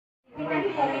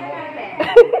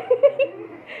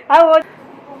আর ও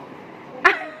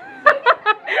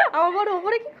আমার বড়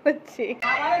উপরে কি করছে?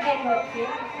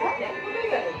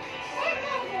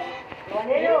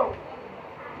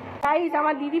 গাইস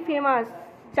আমার দিদি ফেমাস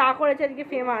চা করেছে আজকে,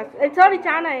 ফেমাস সরি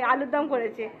চা নয় আলুর দম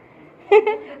করেছে।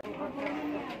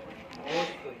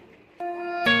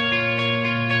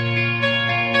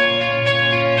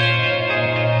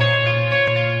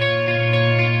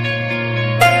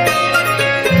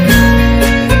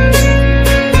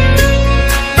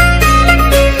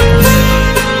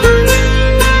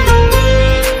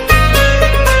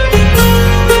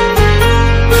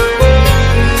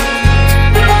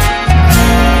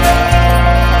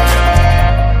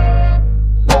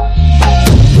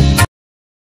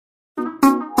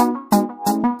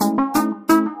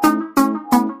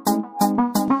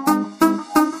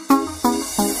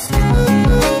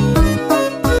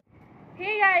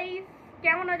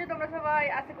 কেমন আছো তোমরা সবাই?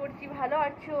 আশা করছি ভালো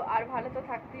আছো, আর ভালো তো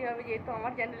থাকতেই হবে যেহেতু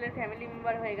আমার চ্যানেলের ফ্যামিলি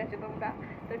মেম্বার হয়ে গেছে তোমরা।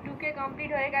 তো 2K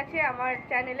কমপ্লিট হয়ে গেছে আমার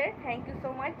চ্যানেলে। থ্যাংক ইউ সো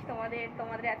মাচ তোমাদের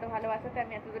এত ভালোবাসাতে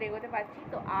আমি এত দূর এগোতে পারছি।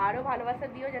 তো আরও ভালোবাসা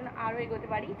দিও যেন আরও এগোতে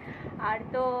পারি। আর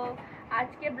তো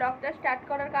আজকে ব্লগটা স্টার্ট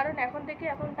করার কারণ এখন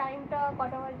টাইমটা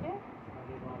কটা বাজে?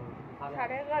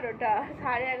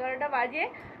 11:30 বাজে।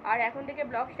 আর এখন থেকে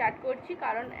ব্লগ স্টার্ট করছি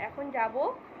কারণ এখন যাব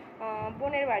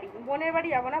বোনের বাড়ি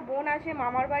যাবো না, বোন আছে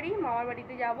মামার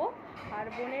বাড়িতে যাব। আর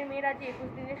বোনের মেয়ের আছে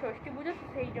 21 দিনের ষষ্ঠী পুজো,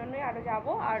 সেই জন্যই আরও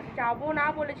যাবো। আর যাবো না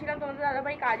বলেছিলাম, তোমাদের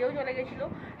দাদাভাই কাজেও চলে গেছিলো।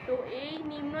 তো এই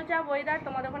নিম্নচাপ ওয়েদার,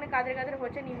 তোমাদের ওখানে কাদের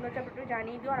হচ্ছে নিম্নচাপ একটু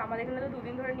জানিয়ে দিও। আর আমাদের এখানে তো 2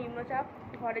 দিন ধরে নিম্নচাপ,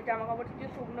 ঘরের জামা কাপড় কিছু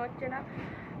শুকনো হচ্ছে না।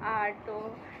 আর তো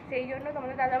সেই জন্য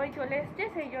তোমাদের দাদাভাই চলে এসছে,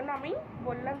 সেই জন্য আমি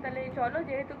বললাম তাহলে চলো,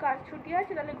 যেহেতু কাজ ছুটি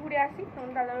আছে তাহলে ঘুরে আসি।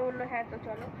 তোমাদের দাদাভাই বললো হ্যাঁ তো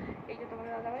চলো। এই যে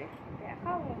তোমাদের দাদাভাই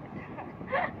দেখাও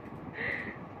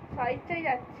সাইডটাই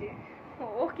যাচ্ছে।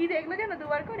 ও কি দেখলো জানো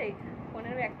দুবার করে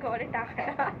ফোনের একেবারে টাকা,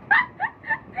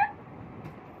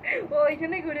 ও ওই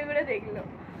জন্যই ঘুরে ঘুরে দেখলো।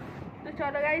 তো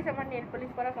চলো গাইস, আমার নেল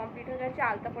পলিশ করা কমপ্লিট হয়ে গেছে,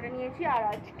 আলতা পরে নিয়েছি। আর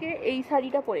আজকে এই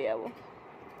শাড়িটা পরে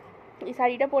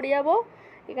যাবো।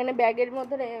 এখানে ব্যাগের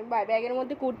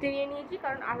মধ্যে কুর্তি নিয়ে নিয়েছি,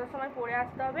 কারণ আসার সময় পরে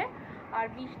আসতে হবে। আর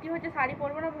বৃষ্টি হচ্ছে, শাড়ি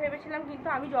পরবো না ভেবেছিলাম, কিন্তু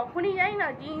আমি যখনই যাই না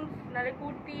জিন্স নাহলে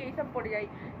কুর্তি এইসব পরে যাই,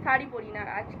 শাড়ি পরি না। আর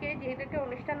আজকে যেহেতু একটা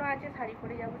অনুষ্ঠানও আছে শাড়ি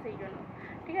পরে যাবো সেই জন্য,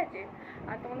 ঠিক আছে।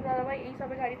 আর তোমাদের দাদাভাই এই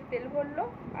সবে গাড়িতে তেল ভরলো।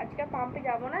 আজকে পাম্পে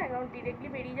যাবো না, এখন ডিরেক্টলি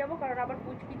বেরিয়ে যাবো, কারণ আবার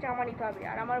পুচকি জামা নিতে হবে।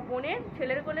 আর আমার বোনের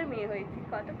ছেলের কোলে মেয়ে হয়েছে,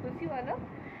 কত খুশি বলো।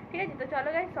 ঠিক আছে, তো চলো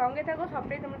গাইস সঙ্গে থাকো,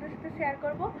 সবটাই তোমাদের সাথে শেয়ার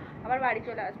করবো। আবার বাড়ি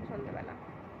চলে আসবো সন্ধ্যেবেলা,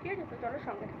 ঠিক আছে। তো চলো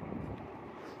সঙ্গে থাকো।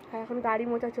 হ্যাঁ এখন গাড়ি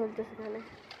মোছা চলছে সেখানে।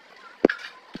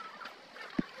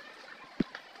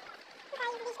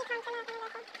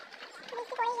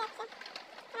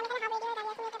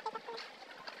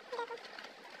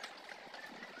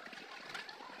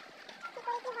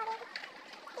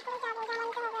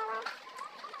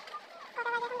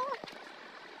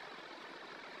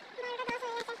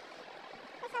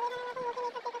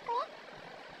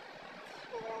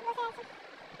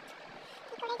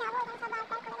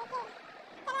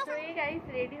 গাইস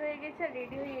রেডি হয়ে গেছে,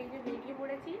 রেডি হয়ে এই যে বেরিয়ে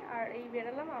পড়েছি। আর এই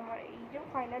বেরোলাম, আমার এই যে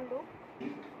ফাইনাল লুক,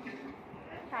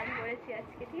 শাড়ি পরেছি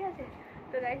আজকে, ঠিক আছে।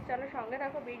 তো গাইস চলো সঙ্গে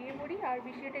থাকো, বেরিয়ে পড়ি। আর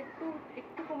বৃষ্টিটা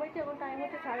একটু কমেছে, এখন টাইম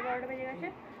হচ্ছে 12:30 বেজে গেছে।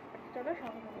 চলো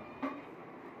সঙ্গে থাকো।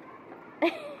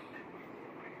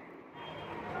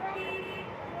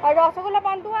 আর রসগোল্লা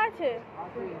পান্তুয়া আছে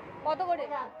কত করে?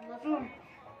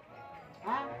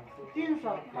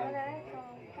 300।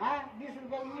 20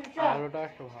 रुपया मिर्चा,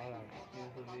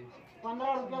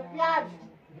 15 रुपया प्याज।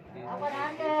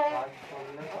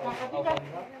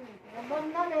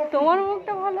 তোমার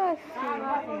মুখটা ভালো আসছে,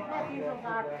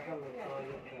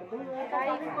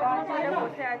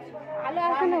 বসে আছি, ভালো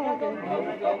আসে না মুখে।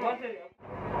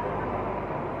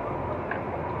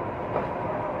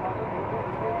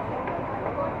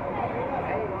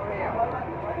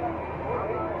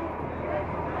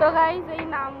 তো গাইস এই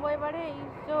নামবো এবারে, এই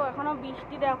তো এখনো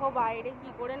বৃষ্টি, দেখো বাইরে কি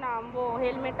করে নামবো,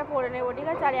 হেলমেটটা পরে নেবো, ঠিক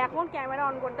আছে। আর এখন ক্যামেরা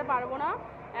অন করতে পারবো না,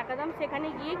 একদম সেখানে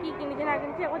গিয়ে কি কিনেছি না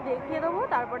কিনেছি একবার দেখিয়ে দেবো,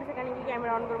 তারপরে সেখানে গিয়ে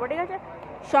ক্যামেরা অন করবো, ঠিক আছে।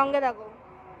 সঙ্গে থাকো।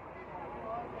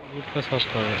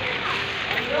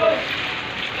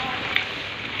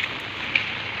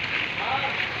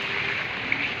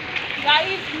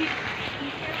 গাইস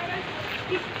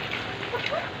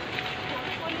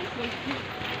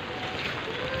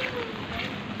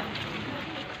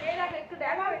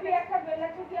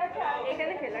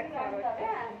এখানে খেলার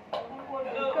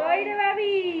কই রে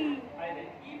ভাবি,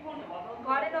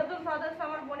 ঘরে নতুন সদস্য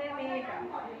আমার বোনের মেয়েটা,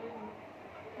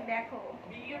 দেখো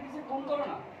ফোন করো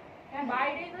না,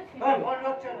 বাইরেই তো ছিল।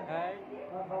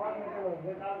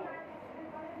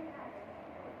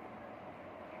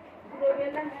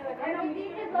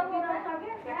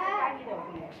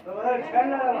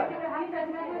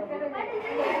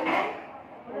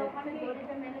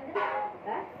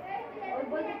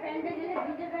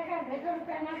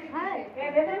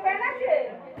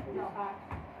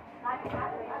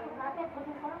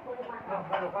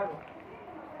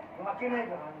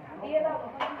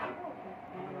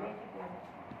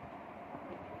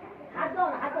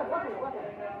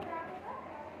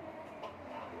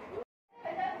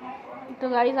 তো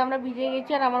গাইস আমরা ভিজে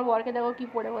গেছি আর আমার বরকে দেখো কি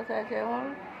পরে বসে আছে এখন।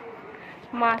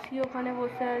 মাসি ওখানে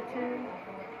বসে আছে,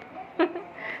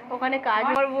 ওখানে কাজ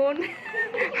আমার বোন,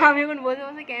 আমি এখন বসে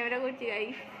বসে ক্যামেরা করছি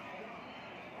গাইস।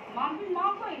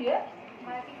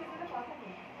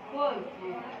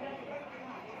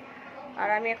 আর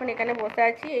আমি এখন এখানে বসে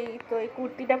আছি। এই তো এই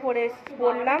কুর্তিটা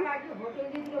পরলাম,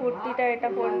 কুর্তিটা এটা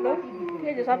পরলো, ঠিক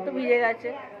আছে, সব তো ভিজে গেছে।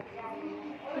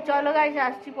 তো চলো গাইস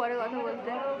আসছি পরে কথা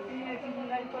বলতে।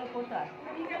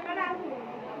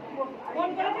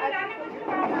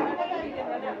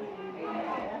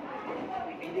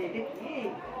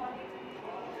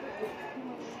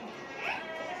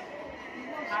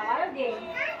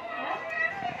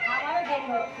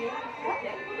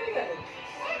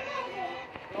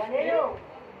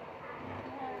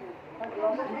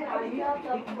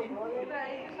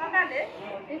 সকালে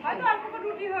হয়তো অল্প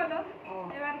রুটি হলো,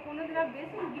 এবার কোনো দিন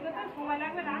বেশি রুটি করতে সময়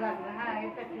লাগবে না। হ্যাঁ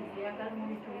এটা ঠিক, একার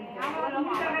মুড়ি চুরি আমরা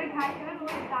রুটি তরকারি খাইছিলাম,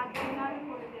 ওই তার জন্য আমি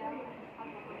করে দিলাম,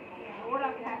 ওরা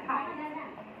খায়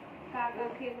কাকা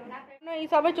খেলো না। এই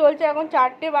সবে চলছে, এখন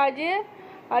 4টে বাজে।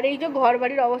 আর এই যে ঘর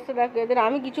বাড়ির অবস্থা দেখো এদের,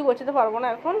 আমি কিছু গোছাতে পারবো না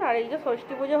এখন। আর এই যে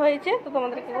ষষ্ঠী পুজো হয়েছে, তো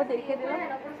তোমাদেরকে কেউ দেখিয়ে দিলাম।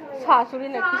 শাশুড়ি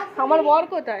নাকি, আমার বর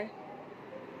কোথায়?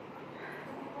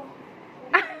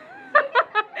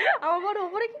 আমার বড়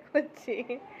উপরে কি করছে?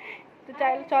 তো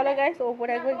চলো গাইস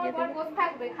উপরে একবার গিয়ে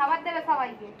থাকবে, খাবার দেবে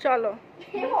সবাইকে, চলো।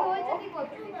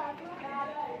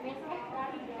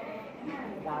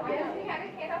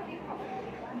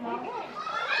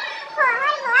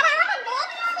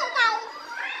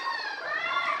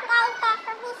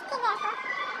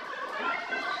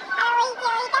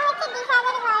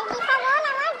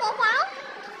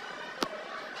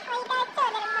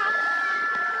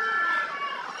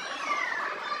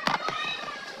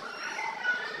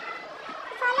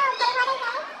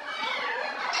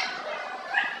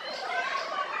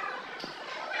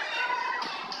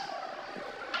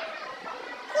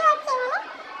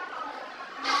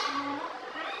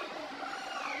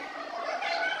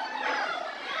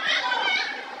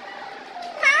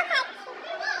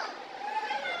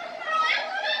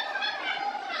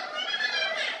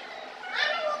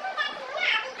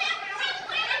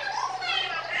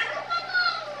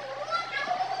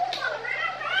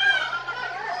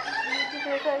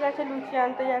 গেছে, লুচি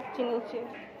আনতে যাচ্ছি নিচে।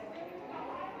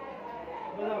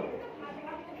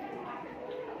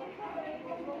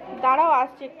 দাঁড়াও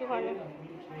আসছি একটুখানি।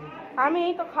 আমি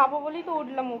এই তো খাবো বলেই তো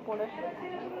উঠলাম উপরে।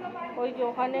 ওই যে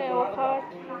ওখানে ও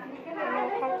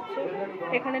খাচ্ছে,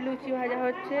 এখানে লুচি ভাজা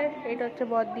হচ্ছে, এটা হচ্ছে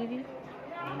বদ দিদি।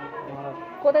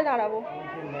 কোথায় দাঁড়াবো?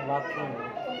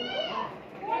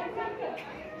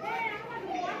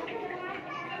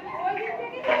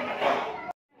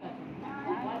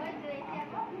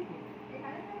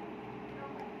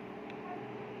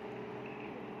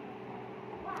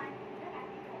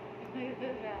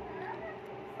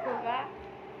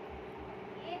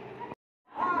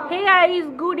 হে গাইস,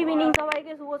 গুড ইভিনিং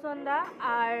সবাইকে, শুভ সন্ধ্যা।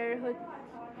 আর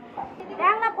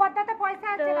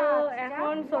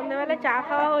এখন সন্ধ্যাবেলা চা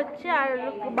খাওয়া হচ্ছে। আর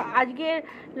আজকে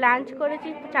লাঞ্চ করেছি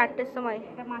 4টের সময়,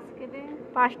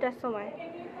 5টার সময়।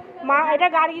 মা এটা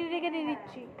গাড়ি দিকে দিয়ে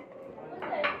দিচ্ছি।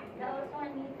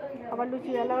 আবার লুচি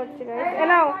বেলা হচ্ছে গাইস,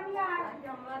 এনাও।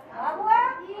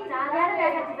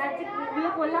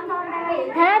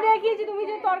 হ্যাঁ দেখিয়েছি, তুমি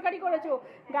যে তরকারি করেছো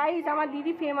গাইস। আমার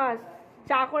দিদি ফেমাস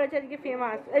চা করেছে আজকে,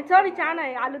 ফেমাস, সরি চা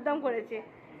নয়, আলুর দম করেছে।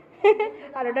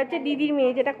 আর ওটা হচ্ছে দিদির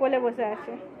মেয়ে, যেটা কোলে বসে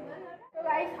আছে।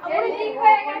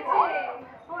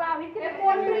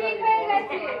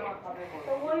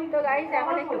 তো গাইস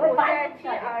এখন একটু বসে আছি।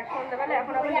 আর সন্ধ্যাবেলা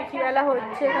এখন আবার লুচি বেলা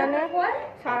হচ্ছে এখানে।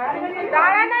 সারাদিন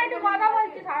দাঁড়া না, একটু কথা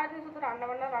বলছি। সারাদিন শুধু রান্না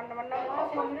বান্না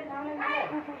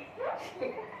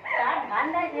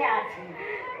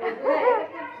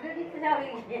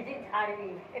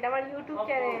এটা আমার ইউটিউব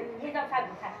চ্যানেল।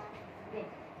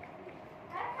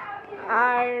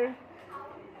 আর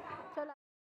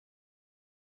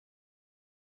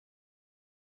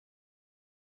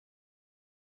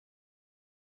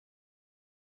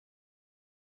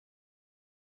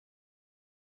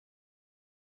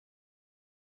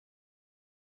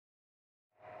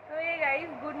তো এই guys,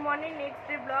 good morning, next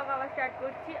day blog আবার স্টার্ট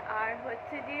করছি। আর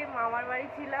হচ্ছে যে মামার বাড়ি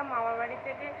ছিলাম, মামার বাড়ি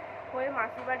থেকে হয়ে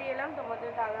মাসির বাড়ি এলাম। তোমাদের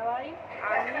দাদাভাই,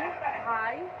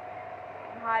 আমি,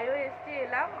 ভাইও এসছে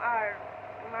এলাম। আর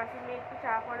মাসির মেয়ে একটু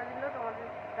চা করে দিল তোমাদের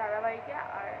দাদাভাইকে,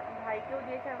 আর ভাইকেও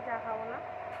দিয়েছে, আমি চা খাবো না।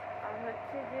 আর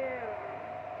হচ্ছে যে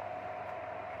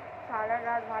সারা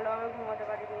রাত ভালোভাবে ঘুমাতে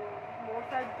পারিনি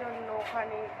মশার জন্য।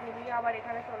 ওখানে ঘুমিয়ে আবার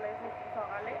এখানে চলে এসেছি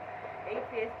সকালে। এই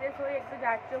ফ্রেশ হয়ে একটু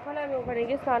যাচ্ছি ওখানে, আমি ওখানে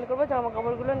গিয়ে স্নান করবো। জামা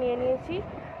কাপড়গুলো নিয়ে নিয়েছি।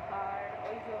 আর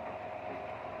ওই যে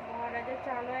মহারাজের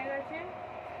চান হয়ে গেছে,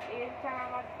 এর চা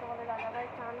আমার তোমাদের দাদাভাই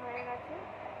চান হয়ে গেছে।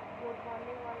 গুড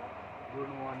মর্নিং বলো।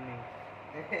 Good morning.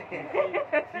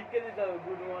 শিখে দিতে হবে,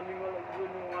 গুড মর্নিং বলো,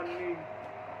 গুড মর্নিং।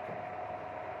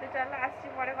 তো চলো আসছি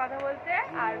পরে কথা বলতে।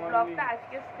 আর ব্লগটা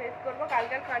আজকে শেষ করবো,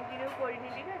 কালকে আর কন্টিনিউ করিনি,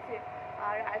 ঠিক আছে?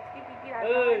 আর আজকে কি কি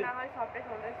রান্না হয় না হয় সবটা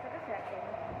তোমাদের সাথে শেয়ার করবো।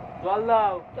 জল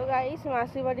দাও। তো গাইস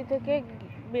মাসির বাড়ি থেকে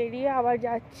বেরিয়ে আবার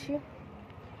যাচ্ছি।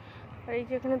 আর এই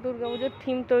যে এখানে দুর্গাপুজোর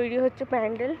থিম তৈরি হচ্ছে,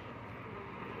 প্যান্ডেল।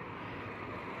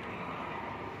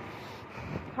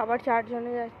 আবার 4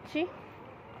 জনে যাচ্ছি।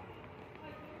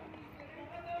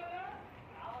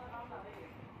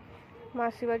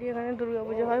 মাসির বাড়ি এখানে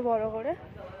দুর্গাপুজো হয় বড় করে।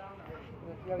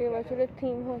 এবছরের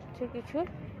থিম হচ্ছে কিছু,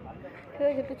 ঠিক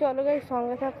আছে? তো চলো গাইস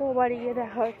সঙ্গে থাকো, বাড়ি গিয়ে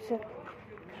দেখা হচ্ছে।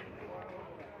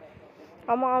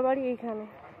 আমার বাড়ি এইখানে,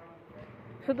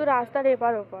 শুধু রাস্তার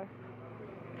এপার ওপার।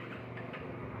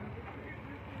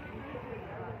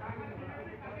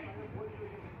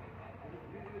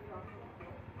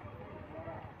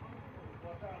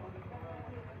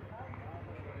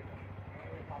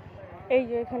 এই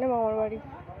যে এখানে মামার বাড়ি,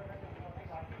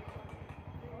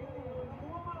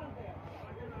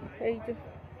 এই যে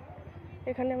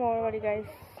এখানে মামার বাড়ি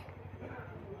গাইস।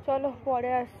 চলো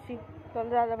পরে আসছি,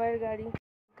 তোমাদের দাদাভাইয়ের গাড়ি।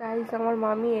 গাইস আমার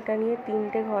মামি এটা নিয়ে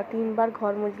 3বার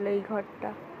ঘর মুছলো। এই ঘরটা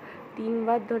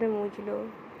 3বার ধরে মুছলো।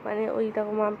 মানে ওই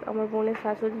দেখো আমার বোনের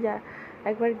শাশুড়ি যা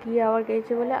একবার গিয়ে আবার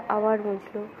গেছে বলে আবার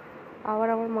মুছলো, আবার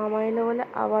আমার মামা এলো বলে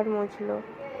আবার মুছলো।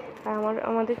 আর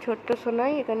আমাদের ছোট্ট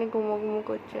সোনাই এখানে ঘুমো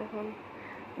করছে এখন।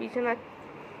 বিছানার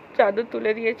চাদর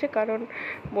তুলে দিয়েছে, কারণ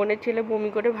বোনের ছেলে বমি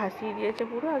করে ভাসিয়ে দিয়েছে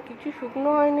পুরো। আর কিছু শুকনো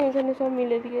হয়নি, এখানে সব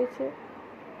মিলে দিয়েছে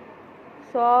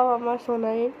সব আমার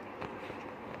সোনাইয়ের।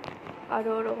 আর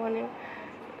ওর ওখানে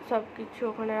সব কিছু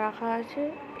ওখানে রাখা আছে,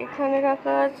 এখানে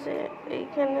রাখা আছে,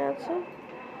 এইখানে আছে,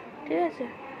 ঠিক আছে?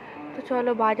 তো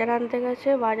চলো বাজার আনতে গেছে,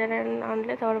 বাজারে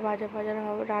আনলে তারপর বাজার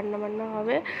হবে, রান্না বান্না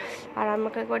হবে। আর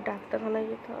আমাকে একবার ডাক্তারখানায়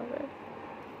যেতে হবে।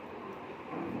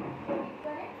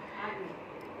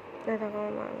 দেখো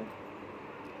আমার মামি।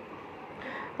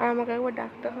 আর আমাকে একবার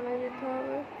ডাক্তারখানায়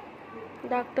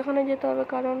যেতে হবে,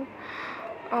 কারণ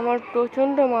আমার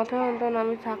প্রচণ্ড মাথা যন্ত্রণা,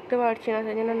 আমি থাকতে পারছি না,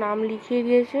 সেই জন্য নাম লিখিয়ে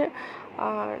দিয়েছে।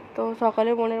 আর তো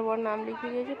সকালে বোনের বর নাম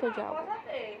লিখিয়ে দিয়েছে, তো যাবো।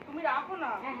 তুমি রাখো না,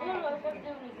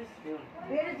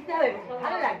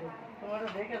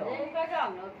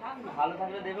 ভালো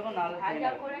থাকলে দেবে, না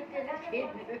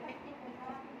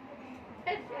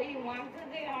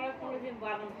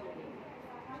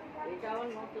এটা আমার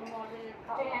নতুন মডেলের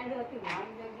খাওয়া,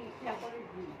 আমি ইচ্ছা করে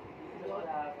দিই।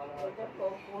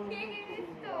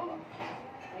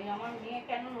 আমার মেয়ে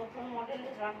কেন নতুন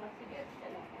মডেলের রান্না শিখেছে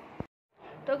না।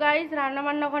 তো গাইস রান্না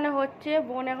বান্না ওখানে হচ্ছে,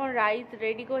 বোন এখন রাইস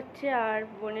রেডি করছে, আর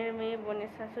বোনের মেয়ে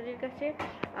বোনের শাশুড়ির কাছে।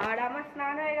 আর আমার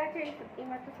স্নান হয়ে গেছে,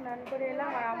 এইমাত্র স্নান করে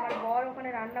এলাম। আর আমার বর ওখানে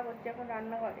রান্না করছে, এখন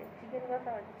রান্না করে চিকেন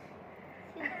কষা হচ্ছে।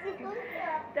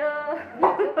 তো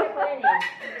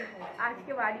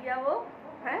আজকে বাড়ি যাবো।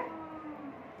 হ্যাঁ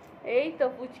এই তো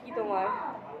পুচকি তোমার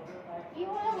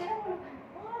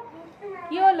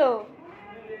কি হলো?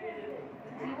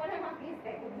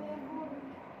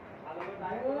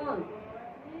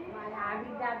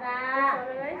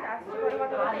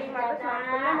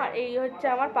 এই হচ্ছে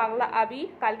আমার পাগলা আবি,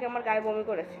 কালকে আমার গায়ে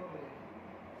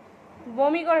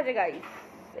বমি করেছে গাইস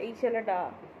এই ছেলেটা।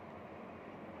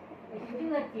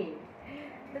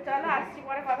 তো চলো আসছি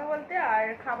পরে কথা বলতে। আর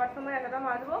খাবার সময় এতটা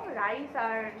মারবো, রাইস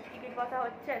আর চিকেন কষা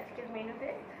হচ্ছে আজকের মেনুতে,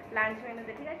 লাঞ্চ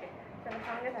মেনুতে, ঠিক আছে? চলো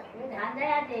সঙ্গে থাকবো।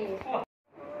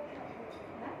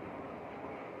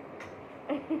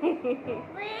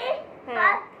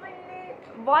 হ্যাঁ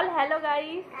বল হ্যালো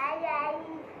গাইস।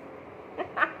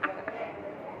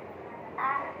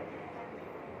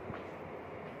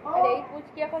 এই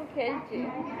পুচকি এখন খেলছে।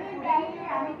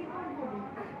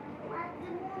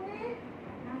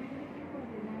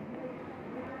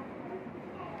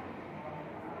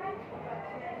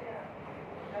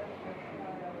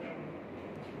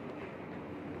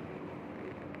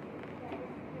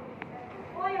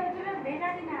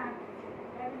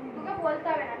 তোকে বলতে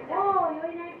হবে না,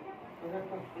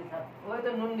 ওই তো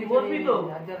নুন দিবি তো,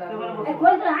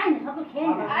 কই তো আইন সব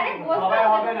খেয়ে না। আরে বলতে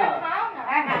হবে না, খাও না।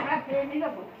 হ্যাঁ আমরা খেয়ে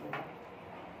নিলাম।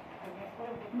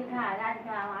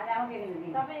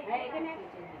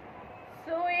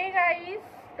 সো এই গাইস,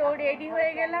 তো রেডি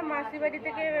হয়ে গেলাম মাসি বাড়ি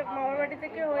থেকে, মামার বাড়ি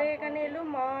থেকে হয়ে এখানে এলো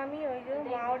মা, আমি ওই যে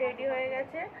মাও রেডি হয়ে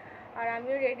গেছে আর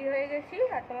আমিও রেডি হয়ে গেছি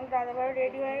আর তোমার দাদাবারও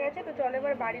রেডি হয়ে গেছে। তো চলো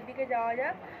এবার বাড়ির দিকে যাওয়া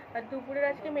যাক। আর দুপুরের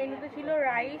আজকে মেনুতে ছিল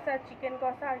রাইস আর চিকেন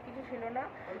কষা, আর কিছু ছিল না।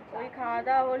 ওই খাওয়া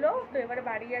দাওয়া হলো। তো এবারে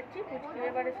বাড়ি যাচ্ছি, পুচকি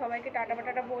এবারে সবাইকে টাটা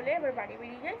বাটাটা বলে এবার বাড়ি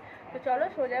বেরিয়ে যাই। তো চলো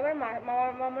সোজা এবার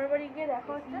মামার বাড়ি গিয়ে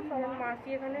দেখা হচ্ছে, কারণ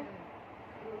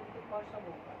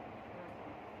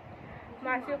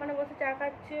মাসি ওখানে বসে চা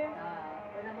খাচ্ছে,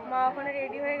 মা ওখানে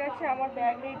রেডি হয়ে গেছে, আমার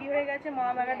ব্যাগ রেডি হয়ে গেছে। মা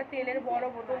আমাকে একটা তেলের বড়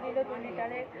বোতল দিল, 2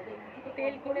 লিটারের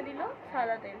তেল কিনে দিল,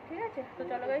 সাদা তেল। ঠিক আছে, তো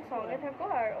চলো গাই সঙ্গে থাকো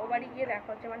আর ও বাড়ি গিয়ে দেখা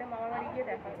হচ্ছে, মানে মামার বাড়ি গিয়ে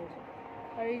দেখা হচ্ছে।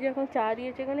 আর এই যে এখন চা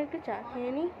দিয়েছে, এখানে একটু চা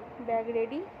খেয়ে নিই, ব্যাগ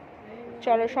রেডি,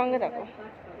 চলো সঙ্গে থাকো।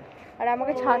 আর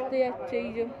আমাকে ছাড়তে যাচ্ছে, এই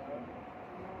যে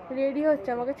রেডি হচ্ছে,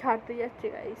 আমাকে ছাড়তে যাচ্ছে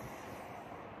গাইস।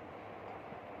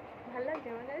 ভালো লাগছে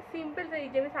মানে সিম্পল, এই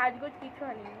যে আমি সাজগোজ কিছু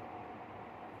আনিনি।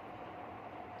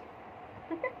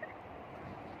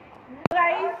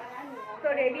 তো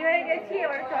রেডি হয়ে গেছি,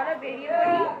 এবার চলো বেরিয়ে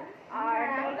পড়ি। আর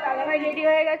দাদা ভাই রেডি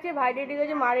হয়ে গেছে, ভাই রেডি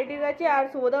গেছে, মা রেডি গেছে, আর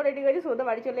সুবোধাও রেডি গেছে। সুবোধা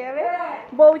বাড়ি চলে যাবে,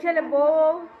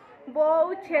 বউ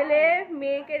ছেলে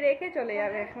মেয়েকে রেখে চলে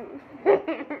যাবে এখন।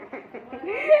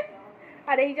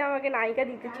 আর এই যে আমাকে নায়িকা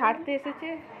দিতে ছাড়তে এসেছে,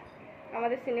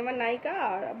 আমাদের সিনেমার নায়িকা।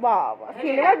 আর বাবা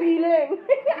সিনেমা ভিলেন।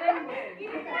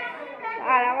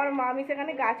 আর আমার মামি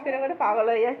সেখানে গাছ করে করে পাগল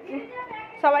হয়ে যাচ্ছে।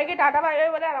 সবাইকে টাটা বাই বাই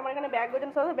বলে, আর আমার এখানে ব্যাগ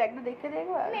গোছানো, সব ব্যাগটা দেখতে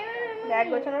দেখবো। ব্যাগ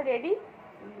গোছানো রেডি,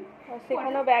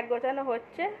 সেখানেও ব্যাগ গোছানো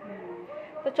হচ্ছে।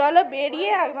 তো চলো বেরিয়ে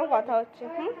একদম কথা হচ্ছে।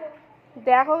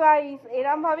 দেখো গাইস,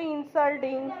 এরম ভাবে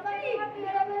ইনসাল্টিং।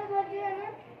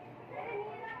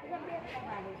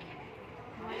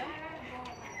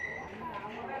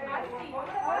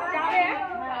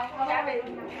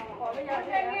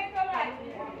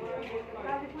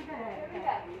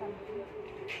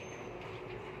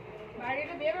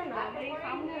 বাইরে বেরো না,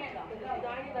 সামনে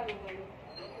দাঁড়িয়ে দাঁড়িয়ে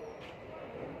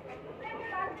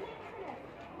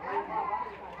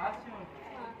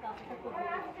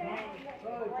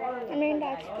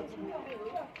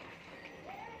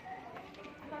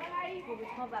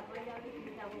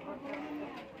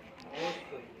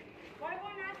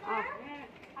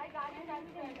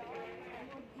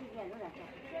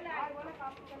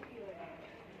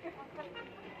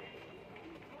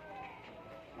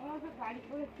গাড়ি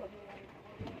করে চলে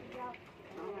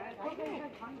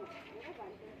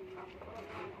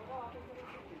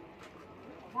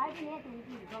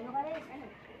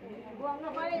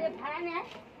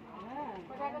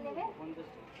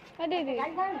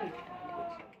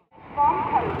কম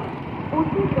খরচে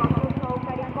অতি যত্ন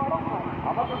সহকারে করা হয়।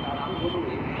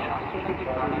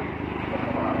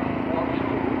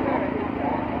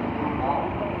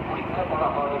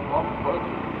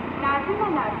 Nazima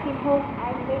nursing home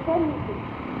and maternity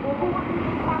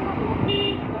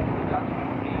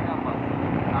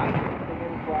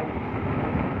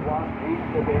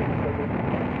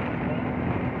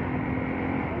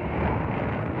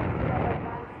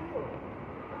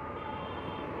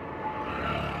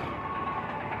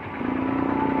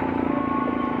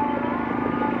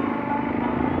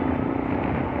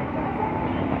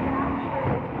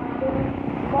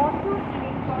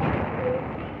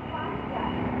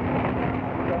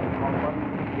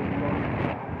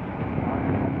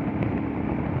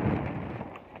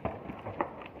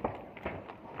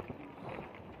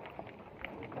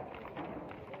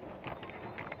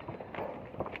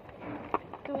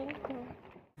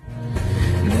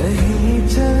नहीं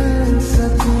चल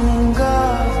सकूंगा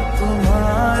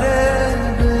तुम्हारे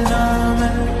बिना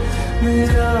मैं,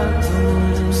 मेरा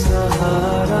तुम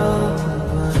सहारा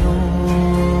बनो।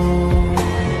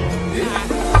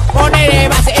 Ponele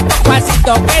base estos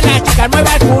pasitos, que la chica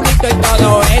mueva el culito y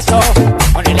todo eso.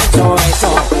 Ponele eso,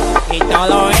 y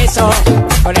todo eso.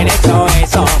 Ponele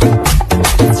eso.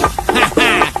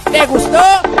 ¿Te gustó?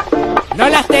 No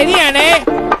las tenían, ¿eh?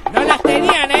 No las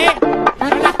tenían, ¿eh?